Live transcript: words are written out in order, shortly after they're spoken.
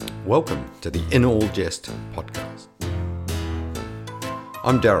Welcome to the In All Jest podcast.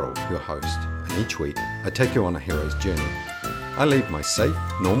 I'm Daryl, your host, and each week I take you on a hero's journey. I leave my safe,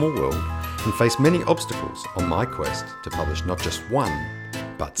 normal world and face many obstacles on my quest to publish not just one,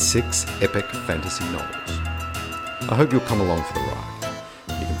 but 6 epic fantasy novels. I hope you'll come along for the ride.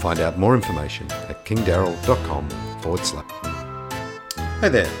 You can find out more information at kingdaryl.com/. Hey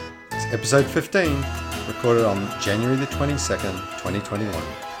there, it's episode 15, recorded on January the 22nd, 2021.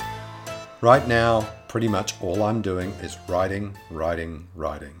 Right now, pretty much all I'm doing is writing.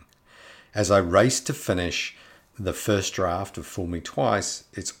 As I race to finish the first draft of Fool Me Twice,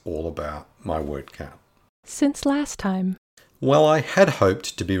 it's all about my word count. Since last time. Well, I had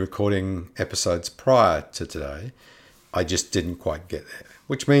hoped to be recording episodes prior to today. I just didn't quite get there,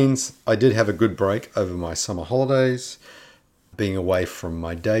 which means I did have a good break over my summer holidays, being away from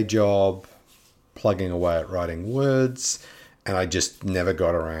my day job, plugging away at writing words, and I just never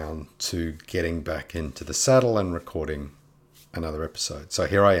got around to getting back into the saddle and recording another episode. So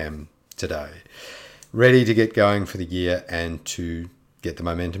here I am today, ready to get going for the year and to get the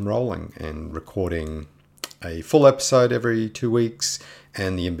momentum rolling and recording a full episode every 2 weeks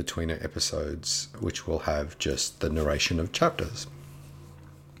and the in-betweener episodes, which will have just the narration of chapters.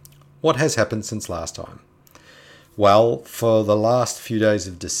 What has happened since last time? Well, for the last few days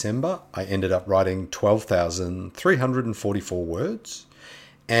of December, I ended up writing 12,344 words.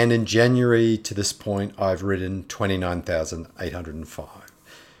 And in January to this point, I've written 29,805.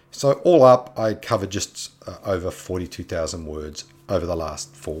 So all up, I covered just over 42,000 words over the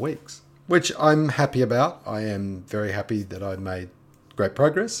last 4 weeks, which I'm happy about. I am very happy that I made great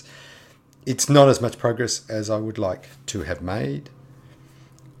progress. It's not as much progress as I would like to have made.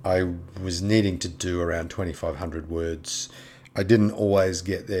 I was needing to do around 2,500 words. I didn't always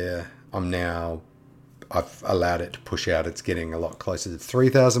get there. I've allowed it to push out. It's getting a lot closer to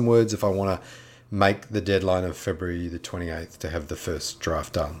 3,000 words if I want to make the deadline of February the 28th to have the first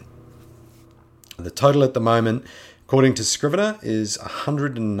draft done. The total at the moment, according to Scrivener, is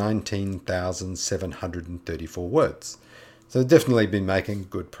 119,734 words. So I've definitely been making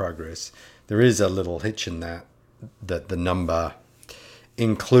good progress. There is a little hitch in that the number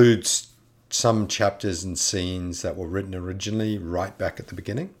includes some chapters and scenes that were written originally right back at the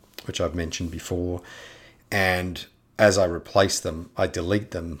beginning, which I've mentioned before. And as I replace them, I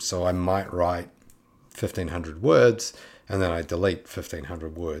delete them. So I might write 1,500 words and then I delete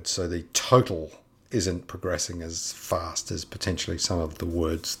 1,500 words. So the total isn't progressing as fast as potentially some of the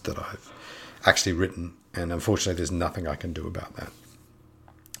words that I've actually written. And unfortunately, there's nothing I can do about that.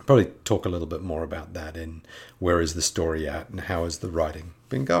 Probably talk a little bit more about that in where is the story at and how has the writing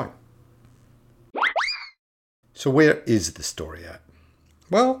been going. So where is the story at?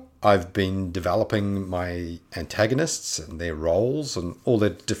 Well, I've been developing my antagonists and their roles and all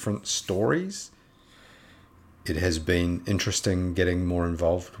their different stories. It has been interesting getting more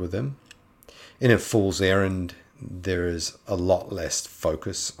involved with them. In A Fool's Errand, there is a lot less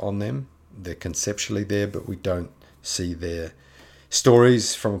focus on them. They're conceptually there, but we don't see their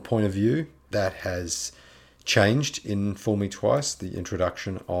stories from a point of view. That has changed in Fool Me Twice, the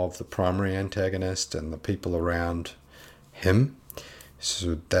introduction of the primary antagonist and the people around him.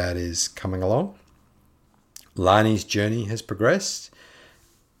 So that is coming along. Lani's journey has progressed,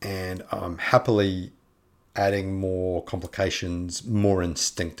 and I'm happily adding more complications more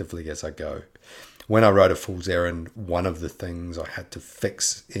instinctively as I go. When I wrote A Fool's Errand, one of the things I had to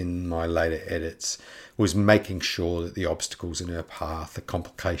fix in my later edits was making sure that the obstacles in her path, the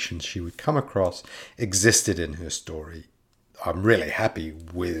complications she would come across, existed in her story. I'm really happy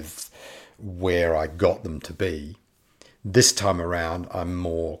with where I got them to be. This time around, I'm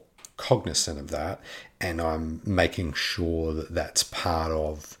more cognizant of that, and I'm making sure that that's part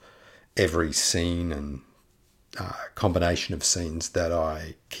of every scene and combination of scenes, that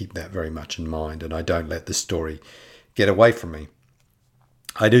I keep that very much in mind and I don't let the story get away from me.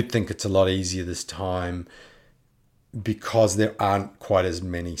 I do think it's a lot easier this time because there aren't quite as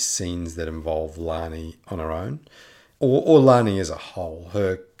many scenes that involve Lani on her own or Lani as a whole.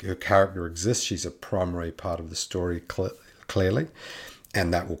 Her character exists. She's a primary part of the story clearly,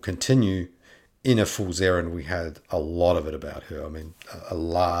 and that will continue. In A Fool's Errand, we had a lot of it about her. I mean, a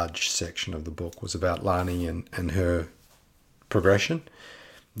large section of the book was about Lani and her progression.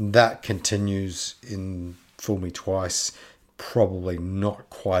 That continues in Fool Me Twice, probably not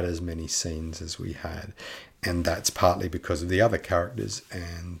quite as many scenes as we had. And that's partly because of the other characters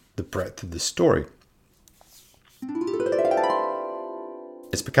and the breadth of the story.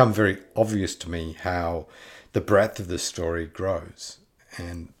 It's become very obvious to me how the breadth of the story grows.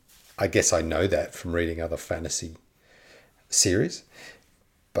 And I guess I know that from reading other fantasy series.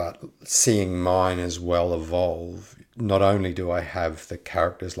 But seeing mine as well evolve, not only do I have the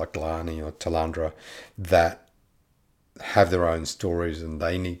characters like Lani or Talandra that have their own stories and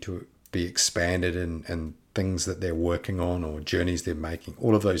they need to be expanded, and things that they're working on or journeys they're making,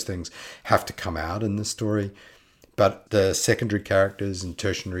 all of those things have to come out in the story. But the secondary characters and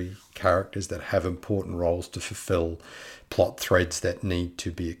tertiary characters that have important roles to fulfill, plot threads that need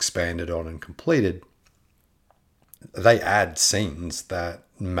to be expanded on and completed, they add scenes that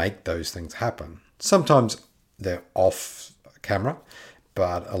make those things happen. Sometimes they're off camera,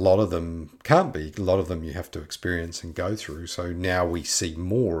 but a lot of them can't be. A lot of them you have to experience and go through. So now we see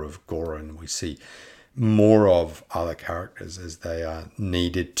more of Goran, we see more of other characters as they are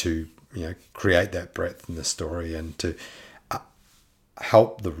needed to, create that breadth in the story and to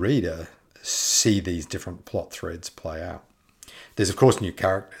help the reader see these different plot threads play out. There's of course new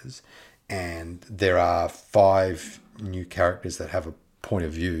characters, and there are 5 new characters that have a point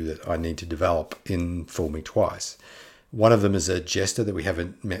of view that I need to develop in Fool Me Twice. One of them is a jester that we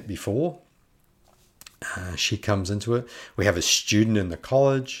haven't met before. She comes into it. We have a student in the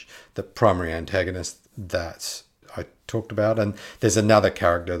college, the primary antagonist that I talked about, and there's another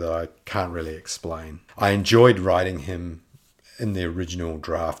character that I can't really explain. I enjoyed writing him in the original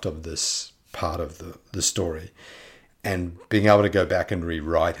draft of this part of the story, and being able to go back and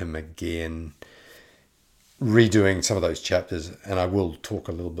rewrite him again, redoing some of those chapters, and I will talk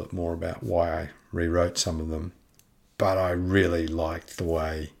a little bit more about why I rewrote some of them, but I really liked the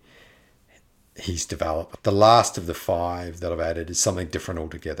way he's developed. The last of the 5 that I've added is something different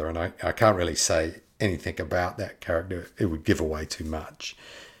altogether, and I can't really say anything about that character. It would give away too much.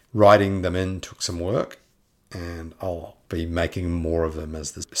 Writing them in took some work, and I'll be making more of them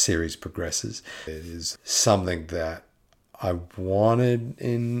as the series progresses. It is something that I wanted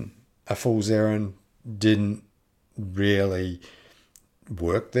in A Fool's Errand, didn't really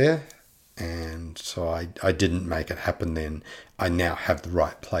work there, and so I didn't make it happen then. I now have the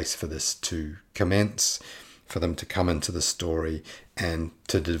right place for this to commence, for them to come into the story and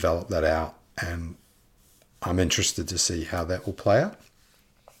to develop that out, and I'm interested to see how that will play out.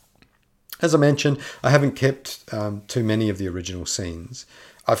 As I mentioned, I haven't kept too many of the original scenes.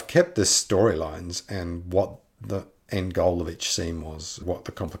 I've kept the storylines and what the end goal of each scene was, what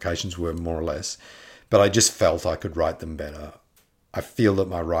the complications were more or less, but I just felt I could write them better. I feel that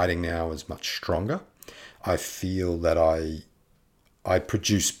my writing now is much stronger. I feel that I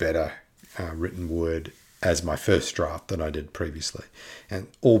produce better written word as my first draft than I did previously, and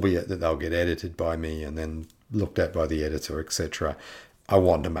albeit that they'll get edited by me and then looked at by the editor, etc. I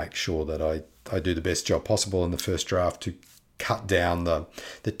want to make sure that I do the best job possible in the first draft to cut down the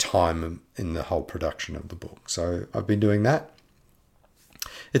time in the whole production of the book. So I've been doing that.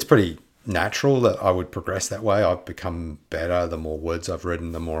 It's pretty natural that I would progress that way. I've become better the more words I've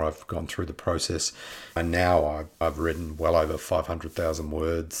written, the more I've gone through the process, and now I've written well over 500,000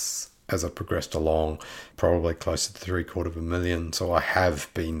 words as I've progressed along, probably close to 750,000. So I have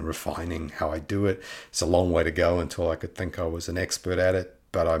been refining how I do it. It's a long way to go until I could think I was an expert at it,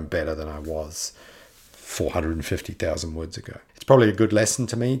 but I'm better than I was 450,000 words ago. It's probably a good lesson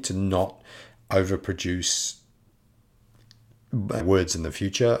to me to not overproduce words in the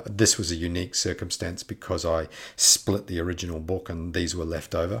future. This was a unique circumstance because I split the original book and these were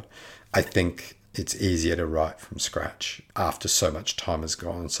left over. I think it's easier to write from scratch after so much time has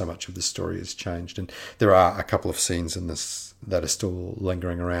gone and so much of the story has changed. And there are a couple of scenes in this that are still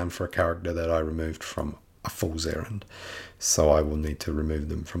lingering around for a character that I removed from A Fool's Errand. So I will need to remove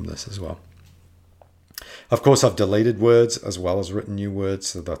them from this as well. Of course, I've deleted words as well as written new words,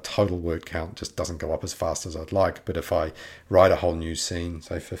 so the total word count just doesn't go up as fast as I'd like. But if I write a whole new scene,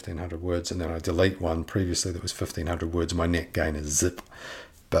 say 1,500 words, and then I delete one previously that was 1,500 words, my net gain is zip.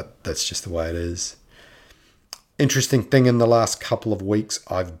 But that's just the way it is. Interesting thing, in the last couple of weeks,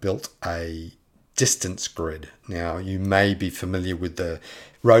 I've built a distance grid. Now, you may be familiar with the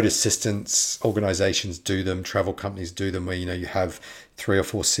road assistance organizations do them, travel companies do them, where you have 3 or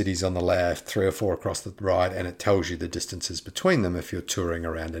 4 cities on the left, 3 or 4 across the right, and it tells you the distances between them if you're touring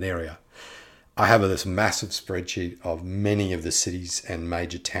around an area. I have this massive spreadsheet of many of the cities and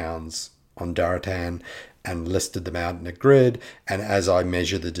major towns on Daratan and listed them out in a grid, and as I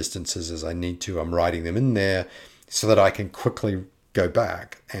measure the distances as I need to, I'm writing them in there so that I can quickly go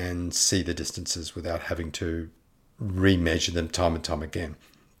back and see the distances without having to remeasure them time and time again.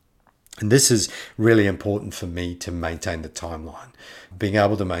 And this is really important for me to maintain the timeline. Being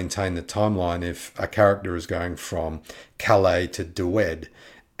able to maintain the timeline if a character is going from Calais to Dued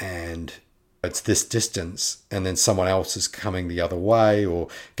and it's this distance and then someone else is coming the other way or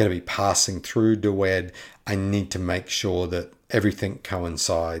going to be passing through Dued, I need to make sure that everything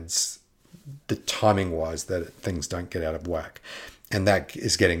coincides the timing-wise, that things don't get out of whack. And that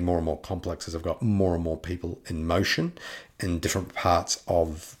is getting more and more complex as I've got more and more people in motion in different parts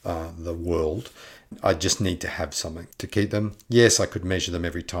of the world. I just need to have something to keep them. Yes, I could measure them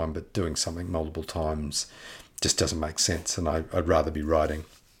every time, but doing something multiple times just doesn't make sense, and I'd rather be writing.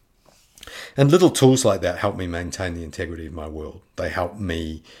 And little tools like that help me maintain the integrity of my world. They help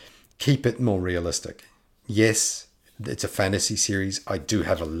me keep it more realistic. Yes, it's a fantasy series. I do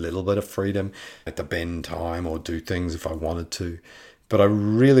have a little bit of freedom to bend time or do things if I wanted to. But I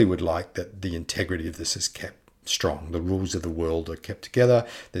really would like that the integrity of this is kept strong. The rules of the world are kept together.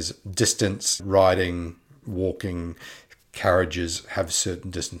 There's distance, riding, walking, carriages have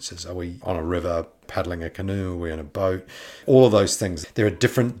certain distances. Are we on a river paddling a canoe? Are we in a boat? All of those things. There are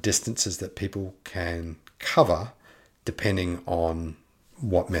different distances that people can cover depending on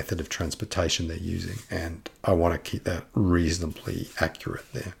what method of transportation they're using, and I want to keep that reasonably accurate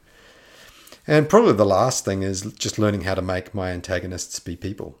there. And probably the last thing is just learning how to make my antagonists be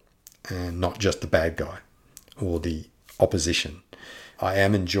people and not just the bad guy or the opposition. I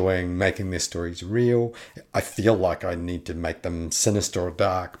am enjoying making their stories real. I feel like I need to make them sinister or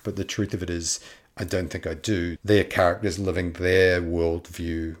dark, but the truth of it is I don't think I do. They're characters living their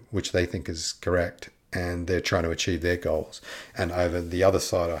worldview, which they think is correct, and they're trying to achieve their goals. And over the other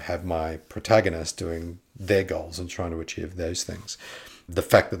side, I have my protagonist doing their goals and trying to achieve those things. The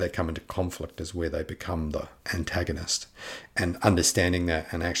fact that they come into conflict is where they become the antagonist. And understanding that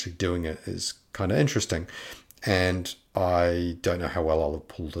and actually doing it is kind of interesting. And I don't know how well I'll have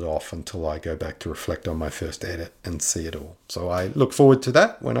pulled it off until I go back to reflect on my first edit and see it all. So I look forward to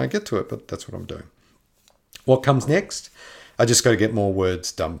that when I get to it, but that's what I'm doing. What comes next? I just got to get more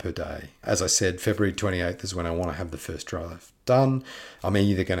words done per day. As I said, February 28th is when I want to have the first draft done. I'm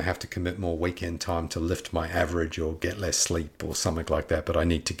either going to have to commit more weekend time to lift my average or get less sleep or something like that, but I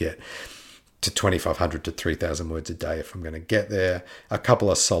need to get to 2,500 to 3,000 words a day if I'm going to get there. A couple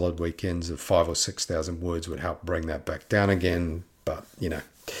of solid weekends of 5,000 or 6,000 words would help bring that back down again, but,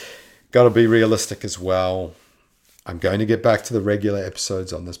 got to be realistic as well. I'm going to get back to the regular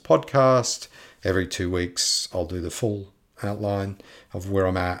episodes on this podcast. Every 2 weeks, I'll do the full outline of where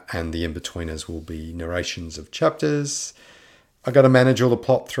I'm at, and the in-betweeners will be narrations of chapters. I got to manage all the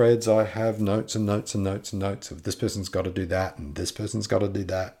plot threads. I have notes and notes and notes and notes of this person's got to do that and this person's got to do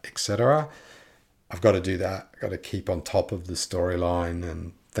that, etc. I've got to do that. I've got to keep on top of the storyline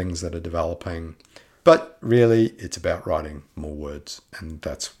and things that are developing. But really, it's about writing more words, and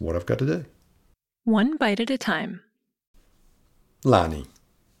that's what I've got to do. One bite at a time. Lani.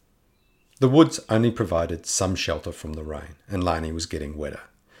 The woods only provided some shelter from the rain, and Lani was getting wetter.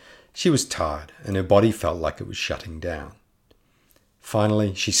 She was tired, and her body felt like it was shutting down.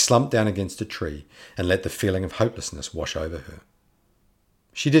 Finally, she slumped down against a tree and let the feeling of hopelessness wash over her.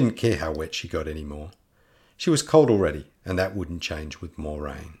 She didn't care how wet she got anymore. She was cold already, and that wouldn't change with more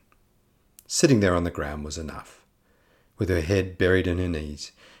rain. Sitting there on the ground was enough. With her head buried in her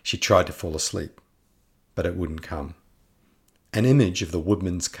knees, she tried to fall asleep, but it wouldn't come. An image of the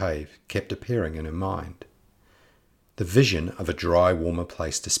woodman's cave kept appearing in her mind. The vision of a dry, warmer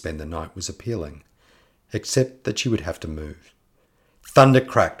place to spend the night was appealing, except that she would have to move. Thunder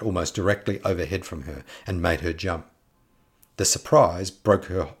cracked almost directly overhead from her and made her jump. The surprise broke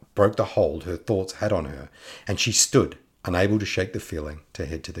the hold her thoughts had on her, and she stood, unable to shake the feeling, to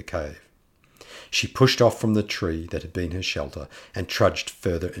head to the cave. She pushed off from the tree that had been her shelter and trudged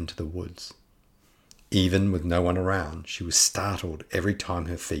further into the woods. Even with no one around, she was startled every time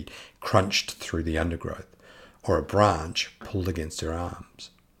her feet crunched through the undergrowth, or a branch pulled against her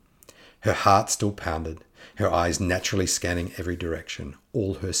arms. Her heart still pounded, her eyes naturally scanning every direction,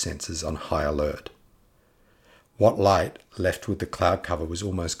 all her senses on high alert. What light left with the cloud cover was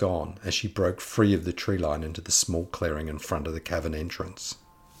almost gone as she broke free of the tree line into the small clearing in front of the cavern entrance.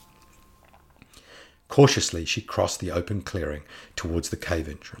 Cautiously, she crossed the open clearing towards the cave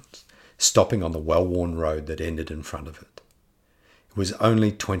entrance, stopping on the well-worn road that ended in front of it. It was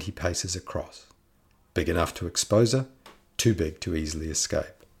only 20 paces across, big enough to expose her, too big to easily escape.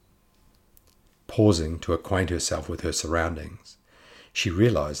 Pausing to acquaint herself with her surroundings, she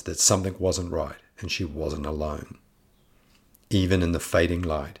realized that something wasn't right and she wasn't alone. Even in the fading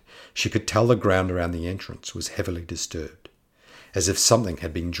light, she could tell the ground around the entrance was heavily disturbed, as if something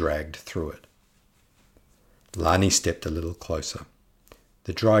had been dragged through it. Lani stepped a little closer,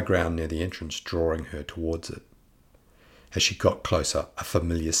 the dry ground near the entrance drawing her towards it. As she got closer, a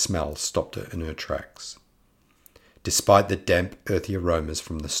familiar smell stopped her in her tracks. Despite the damp, earthy aromas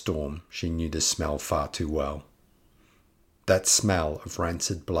from the storm, she knew the smell far too well. That smell of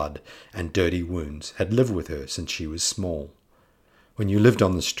rancid blood and dirty wounds had lived with her since she was small, When you lived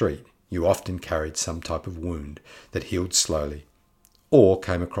on the street, you often carried some type of wound that healed slowly, or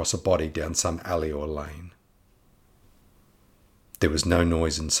came across a body down some alley or lane. There was no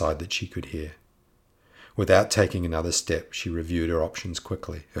noise inside that she could hear. Without taking another step, she reviewed her options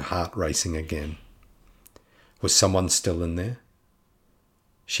quickly, her heart racing again. Was someone still in there?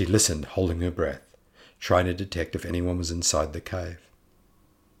 She listened, holding her breath, trying to detect if anyone was inside the cave.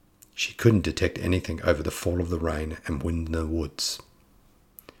 She couldn't detect anything over the fall of the rain and wind in the woods.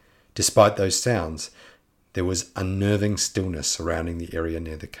 Despite those sounds, there was unnerving stillness surrounding the area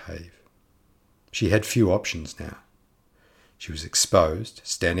near the cave. She had few options now. She was exposed,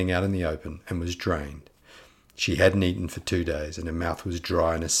 standing out in the open, and was drained. She hadn't eaten for 2 days, and her mouth was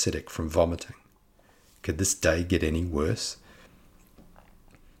dry and acidic from vomiting. Could this day get any worse?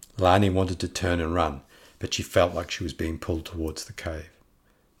 Lani wanted to turn and run, but she felt like she was being pulled towards the cave.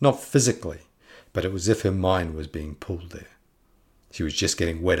 Not physically, but it was as if her mind was being pulled there. She was just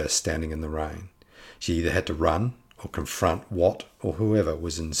getting wetter standing in the rain. She either had to run or confront what or whoever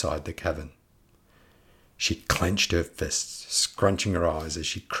was inside the cavern. She clenched her fists, scrunching her eyes as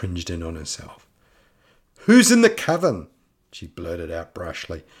she cringed in on herself. "Who's in the cavern?" she blurted out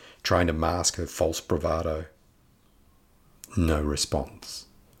brashly, trying to mask her false bravado. No response.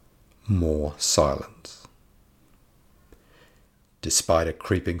 More silence. Despite a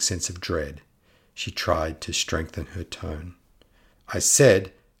creeping sense of dread, she tried to strengthen her tone. "I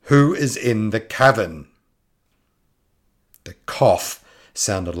said, who is in the cavern?" The cough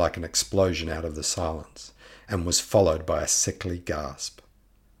sounded like an explosion out of the silence and was followed by a sickly gasp.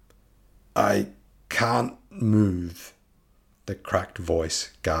 "I can't move," the cracked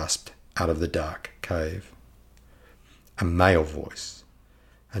voice gasped out of the dark cave. A male voice,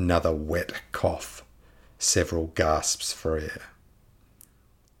 another wet cough, several gasps for air.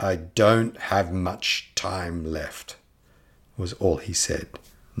 "I don't have much time left," was all he said,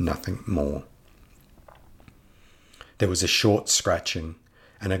 nothing more. There was a short scratching,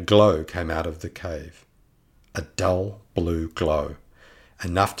 and a glow came out of the cave. A dull blue glow,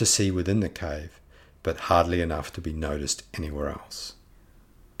 enough to see within the cave, but hardly enough to be noticed anywhere else.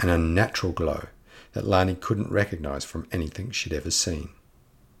 An unnatural glow that Lani couldn't recognize from anything she'd ever seen.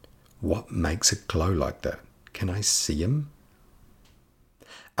 What makes it glow like that? Can I see him?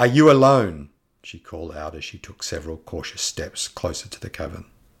 "Are you alone?" she called out as she took several cautious steps closer to the cavern.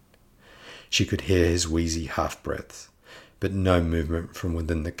 She could hear his wheezy half-breaths, but no movement from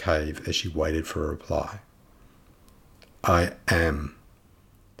within the cave as she waited for a reply. "I am,"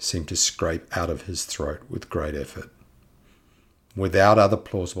 seemed to scrape out of his throat with great effort. Without other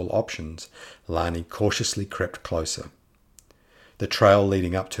plausible options, Lani cautiously crept closer. The trail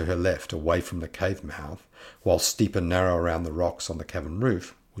leading up to her left, away from the cave mouth, while steep and narrow around the rocks on the cavern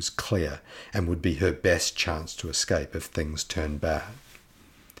roof, was clear and would be her best chance to escape if things turned bad.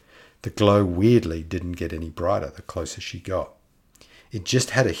 The glow weirdly didn't get any brighter the closer she got. It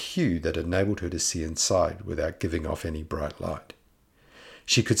just had a hue that enabled her to see inside without giving off any bright light.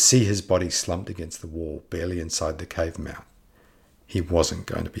 She could see his body slumped against the wall, barely inside the cave mouth. He wasn't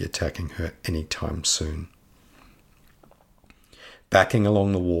going to be attacking her any time soon. Backing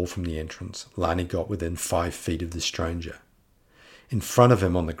along the wall from the entrance, Lani got within 5 feet of the stranger. In front of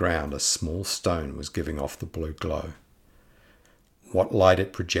him on the ground, a small stone was giving off the blue glow. What light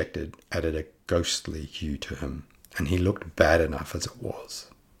it projected added a ghostly hue to him, and he looked bad enough as it was.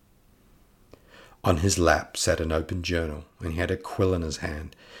 On his lap sat an open journal, and he had a quill in his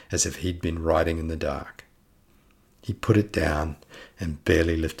hand, as if he'd been writing in the dark. He put it down and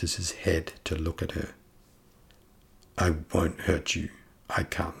barely lifted his head to look at her. "I won't hurt you. I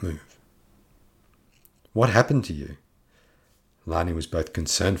can't move." "What happened to you?" Lani was both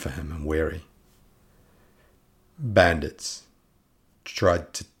concerned for him and wary. "Bandits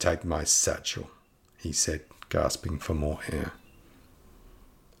tried to take my satchel," he said, gasping for more air.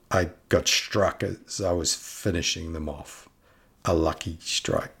 "I got struck as I was finishing them off. A lucky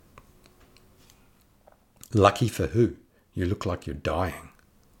strike." "Lucky for who? You look like you're dying."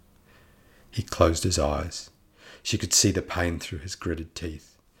 He closed his eyes. She could see the pain through his gritted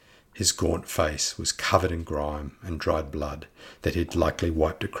teeth. His gaunt face was covered in grime and dried blood that he'd likely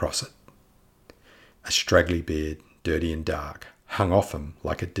wiped across it. A straggly beard, dirty and dark, hung off him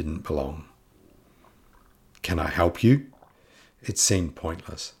like it didn't belong. "Can I help you?" It seemed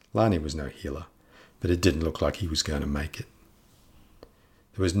pointless. Lani was no healer, but it didn't look like he was going to make it.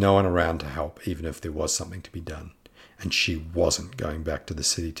 There was no one around to help, even if there was something to be done, and she wasn't going back to the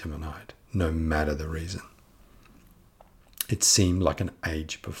city tonight, no matter the reason. It seemed like an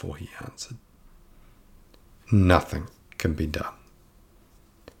age before he answered. "Nothing can be done."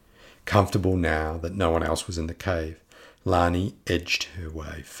 Comfortable now that no one else was in the cave, Lani edged her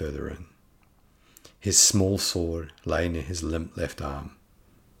way further in. His small sword lay near his limp left arm.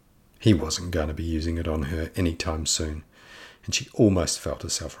 He wasn't going to be using it on her any time soon, and she almost felt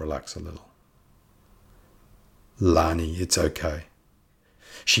herself relax a little. Lani, it's okay.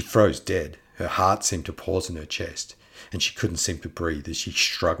 She froze dead. Her heart seemed to pause in her chest, and she couldn't seem to breathe as she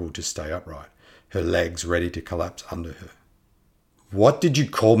struggled to stay upright, her legs ready to collapse under her. What did you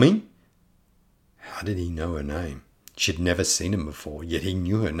call me? How did he know her name? She'd never seen him before, yet he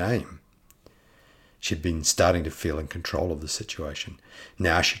knew her name. She'd been starting to feel in control of the situation.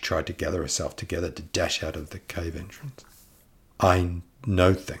 Now she tried to gather herself together to dash out of the cave entrance. I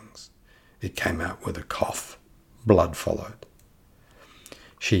know things. It came out with a cough. Blood followed.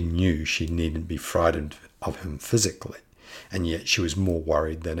 She knew she needn't be frightened of him physically, and yet she was more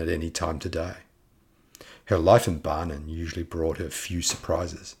worried than at any time today. Her life in Barnan usually brought her few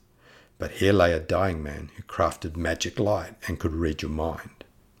surprises, but here lay a dying man who crafted magic light and could read your mind.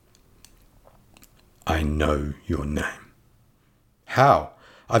 I know your name. How?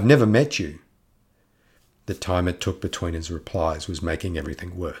 I've never met you. The time it took between his replies was making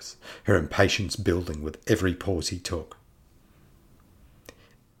everything worse, her impatience building with every pause he took.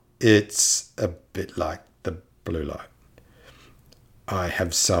 It's a bit like the blue light. I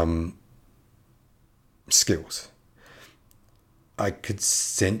have some skills. I could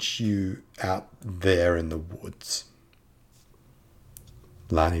sense you out there in the woods.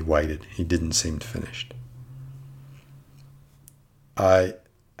 Lani waited. He didn't seem finished. I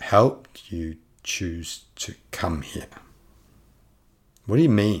helped you choose to come here. What do you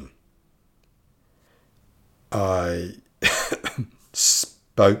mean? I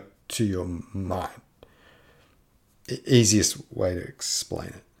spoke to your mind. Easiest way to explain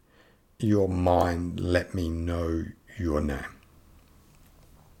it. Your mind let me know your name.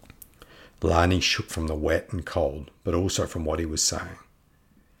 Lani shook from the wet and cold, but also from what he was saying.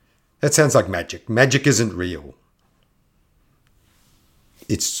 That sounds like magic. Magic isn't real.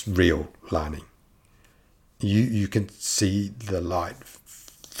 It's real, Lani. You can see the light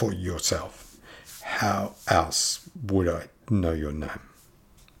for yourself. How else would I know your name?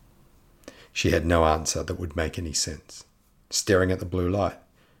 She had no answer that would make any sense. Staring at the blue light,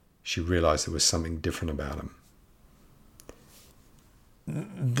 she realized there was something different about him.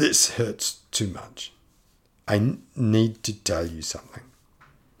 This hurts too much. I need to tell you something.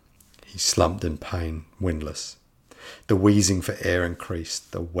 He slumped in pain, windless. The wheezing for air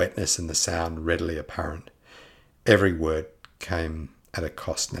increased, the wetness and the sound readily apparent. Every word came at a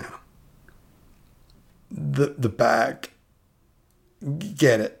cost now. The bag.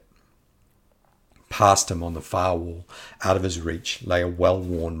 Get it. Past him on the far wall, out of his reach, lay a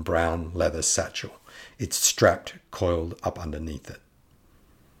well-worn brown leather satchel, its strap coiled up underneath it.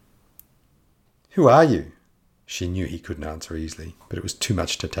 Who are you? She knew he couldn't answer easily, but it was too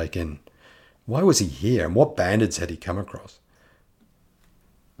much to take in. Why was he here, and what bandits had he come across?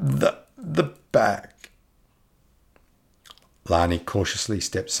 The bag. Lani cautiously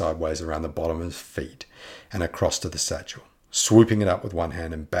stepped sideways around the bottom of his feet and across to the satchel, swooping it up with one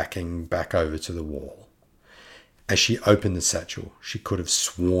hand and backing back over to the wall. As she opened the satchel, she could have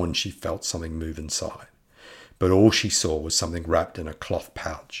sworn she felt something move inside, but all she saw was something wrapped in a cloth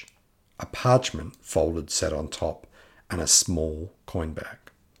pouch, a parchment folded set on top, and a small coin bag.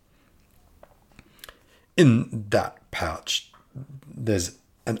 In that pouch, there's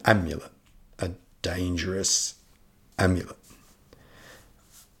an amulet, a dangerous amulet.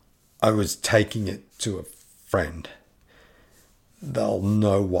 I was taking it to a friend. They'll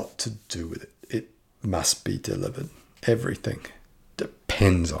know what to do with it. It must be delivered. Everything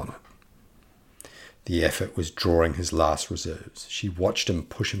depends on it. The effort was drawing his last reserves. She watched him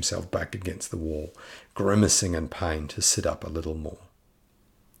push himself back against the wall, grimacing in pain to sit up a little more.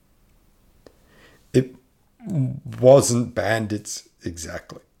 It wasn't bandits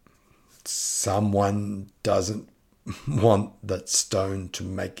exactly. Someone doesn't want that stone to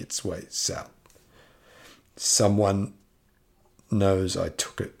make its way south. Someone knows I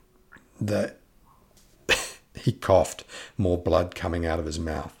took it. That he coughed, more blood coming out of his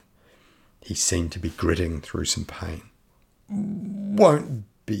mouth. He seemed to be gritting through some pain. Won't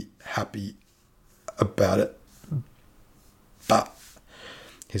be happy about it, but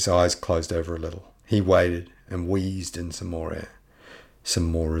his eyes closed over a little. He waited and wheezed in some more air, some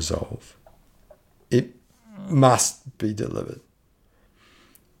more resolve. It must be delivered.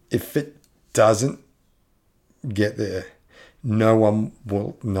 If it doesn't get there, no one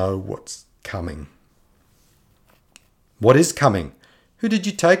will know what's coming. What is coming? Who did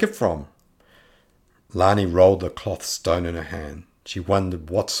you take it from? Lani rolled the cloth stone in her hand. She wondered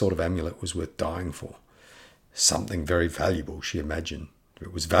what sort of amulet was worth dying for. Something very valuable, she imagined. If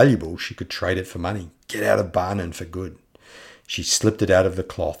it was valuable, she could trade it for money, get out of Barnon for good. She slipped it out of the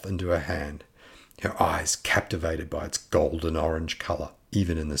cloth into her hand, her eyes captivated by its golden orange colour,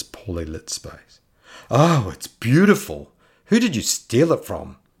 even in this poorly lit space. "Oh, it's beautiful! Who did you steal it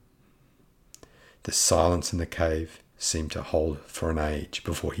from?" The silence in the cave seemed to hold for an age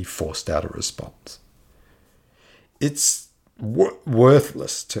before he forced out a response. "It's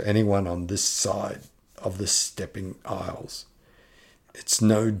worthless to anyone on this side of the stepping aisles. It's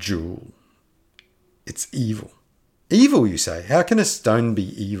no jewel. It's evil." "Evil, you say? How can a stone be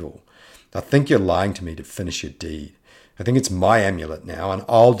evil? I think you're lying to me to finish your deed. I think it's my amulet now, and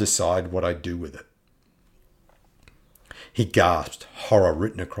I'll decide what I do with it." He gasped, horror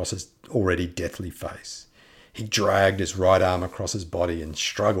written across his already deathly face. He dragged his right arm across his body and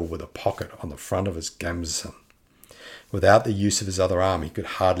struggled with a pocket on the front of his gambeson. Without the use of his other arm, he could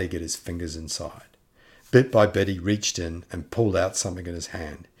hardly get his fingers inside. Bit by bit, he reached in and pulled out something in his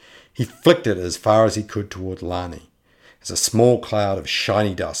hand. He flicked it as far as he could toward Lani, as a small cloud of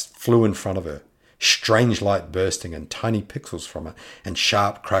shiny dust flew in front of her, strange light bursting and tiny pixels from it, and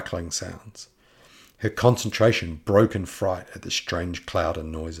sharp crackling sounds. Her concentration broke in fright at the strange cloud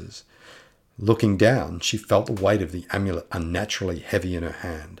and noises. Looking down, she felt the weight of the amulet unnaturally heavy in her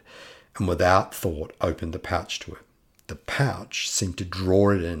hand, and without thought opened the pouch to it. The pouch seemed to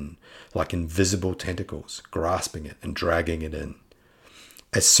draw it in, like invisible tentacles, grasping it and dragging it in.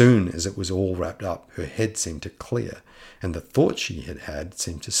 As soon as it was all wrapped up, her head seemed to clear, and the thoughts she had had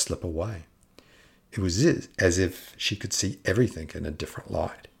seemed to slip away. It was as if she could see everything in a different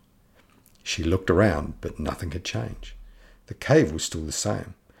light. She looked around, but nothing had changed. The cave was still the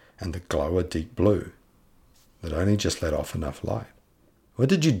same, and the glow a deep blue. It only just let off enough light. "What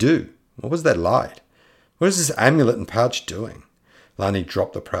did you do? What was that light? What is this amulet and pouch doing?" Lani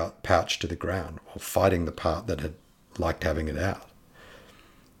dropped the pouch to the ground while fighting the part that had liked having it out.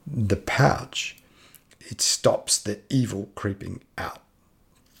 "The pouch, it stops the evil creeping out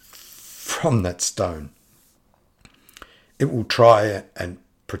from that stone. It will try and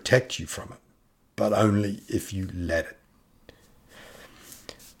protect you from it, but only if you let it.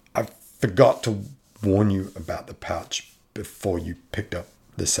 I forgot to warn you about the pouch before you picked up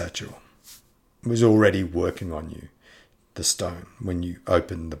the satchel. It was already working on you, the stone, when you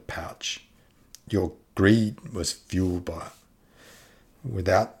opened the pouch. Your greed was fueled by it.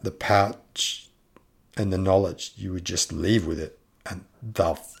 Without the pouch and the knowledge, you would just leave with it and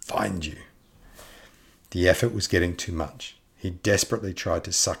they'll find you." The effort was getting too much. He desperately tried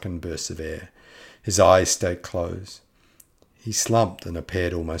to suck in bursts of air. His eyes stayed closed. He slumped and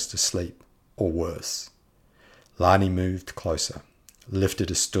appeared almost asleep, or worse. Lani moved closer,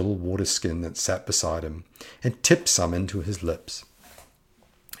 lifted a still water skin that sat beside him, and tipped some into his lips.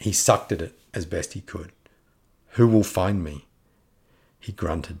 He sucked at it as best he could. "Who will find me?" He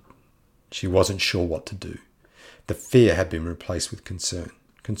grunted. She wasn't sure what to do. The fear had been replaced with concern.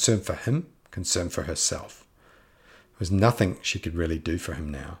 Concern for him, concern for herself. There was nothing she could really do for him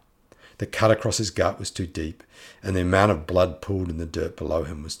now. The cut across his gut was too deep, and the amount of blood pooled in the dirt below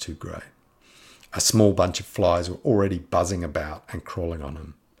him was too great. A small bunch of flies were already buzzing about and crawling on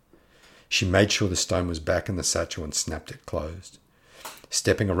him. She made sure the stone was back in the satchel and snapped it closed.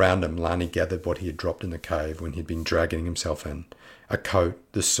 Stepping around him, Lani gathered what he had dropped in the cave when he had been dragging himself in: a coat,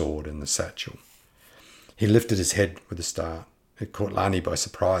 the sword, and the satchel. He lifted his head with a start. It caught Lani by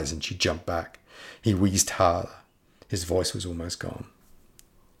surprise, and she jumped back. He wheezed harder. His voice was almost gone.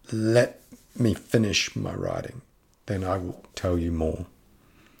 "Let me finish my writing, then I will tell you more."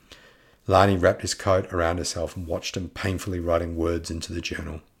 Lani wrapped his coat around herself and watched him painfully writing words into the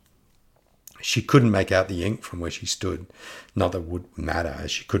journal. She couldn't make out the ink from where she stood. Not that it would matter,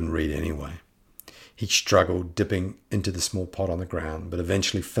 as she couldn't read anyway. He struggled, dipping into the small pot on the ground, but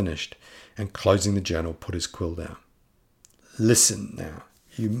eventually finished, and closing the journal, put his quill down. "Listen now,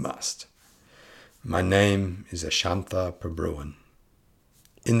 you must. My name is Ashantha Prabhuan.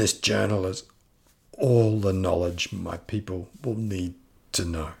 In this journal is all the knowledge my people will need to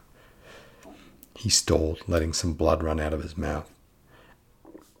know." He stalled, letting some blood run out of his mouth.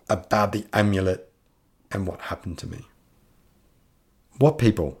 "About the amulet and what happened to me." "What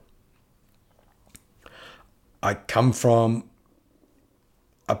people?" "I come from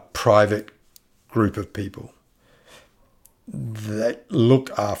a private group of people. They look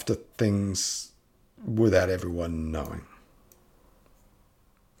after things without everyone knowing."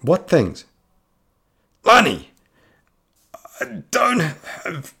 "What things?" "Lani, I don't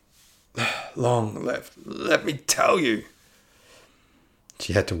have long left. Let me tell you."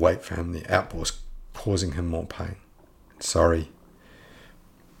 She had to wait for him, the outburst causing him more pain. "Sorry."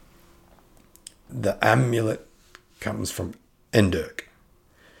 The amulet comes from Endirk.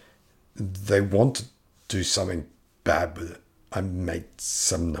 They want to do something bad with it. I made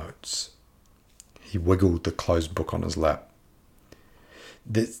some notes. He wiggled the closed book on his lap.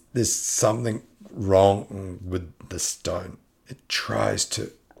 There's something wrong with the stone. It tries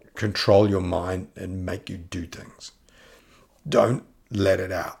to control your mind and make you do things. Don't let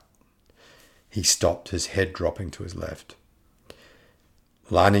it out. He stopped, his head dropping to his left.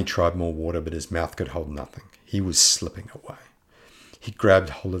 Lani tried more water, but his mouth could hold nothing. He was slipping away. He grabbed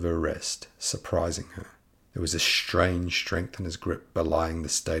hold of her wrist, surprising her. There was a strange strength in his grip, belying the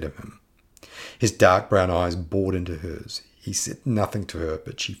state of him. His dark brown eyes bored into hers. He said nothing to her,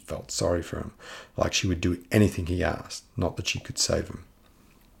 but she felt sorry for him, like she would do anything he asked, not that she could save him.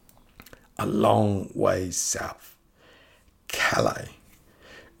 A long way south. Calais.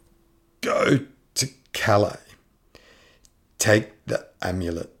 Go to Calais. Take the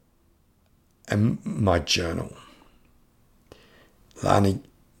amulet and my journal. Lani,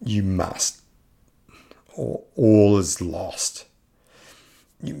 you must, or all is lost.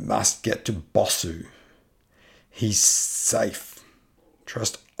 You must get to Bosu. He's safe.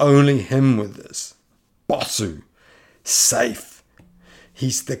 Trust only him with this. Bosu. Safe.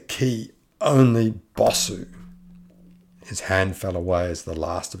 He's the key. Only Bosu. His hand fell away as the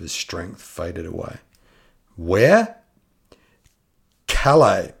last of his strength faded away. Where?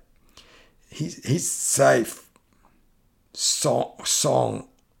 Calais. He's safe. Song.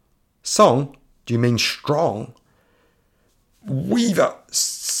 Song? Do you mean strong? Weaver.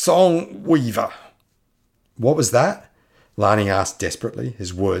 Song Weaver. What was that? Lani asked desperately,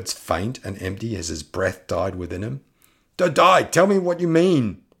 his words faint and empty as his breath died within him. Don't die. Tell me what you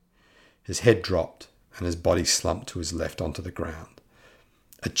mean. His head dropped and his body slumped to his left onto the ground.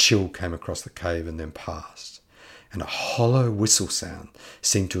 A chill came across the cave and then passed, and a hollow whistle sound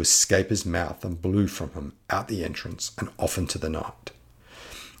seemed to escape his mouth and blew from him out the entrance and off into the night.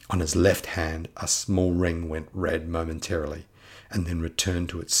 On his left hand, a small ring went red momentarily and then returned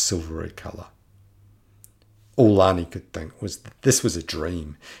to its silvery colour. All Lani could think was that this was a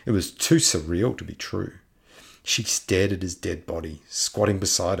dream. It was too surreal to be true. She stared at his dead body, squatting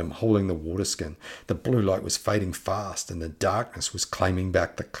beside him, holding the water skin. The blue light was fading fast, and the darkness was claiming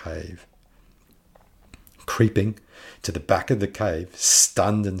back the cave. Creeping to the back of the cave,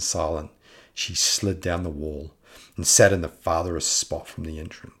 stunned and silent, she slid down the wall and sat in the farthest spot from the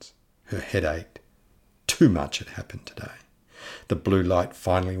entrance. Her head ached. Too much had happened today. The blue light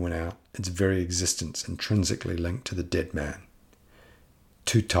finally went out, its very existence intrinsically linked to the dead man.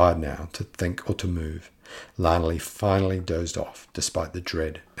 Too tired now to think or to move, Lani finally dozed off despite the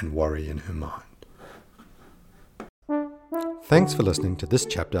dread and worry in her mind. Thanks for listening to this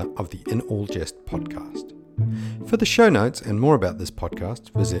chapter of the In All Jest podcast. For the show notes and more about this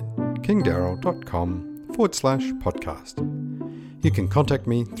podcast, visit kingdaryl.com/podcast. You can contact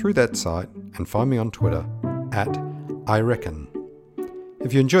me through that site and find me on Twitter @IReckon.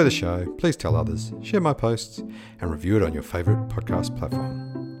 If you enjoy the show, please tell others, share my posts, and review it on your favourite podcast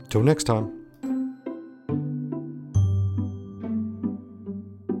platform. Till next time.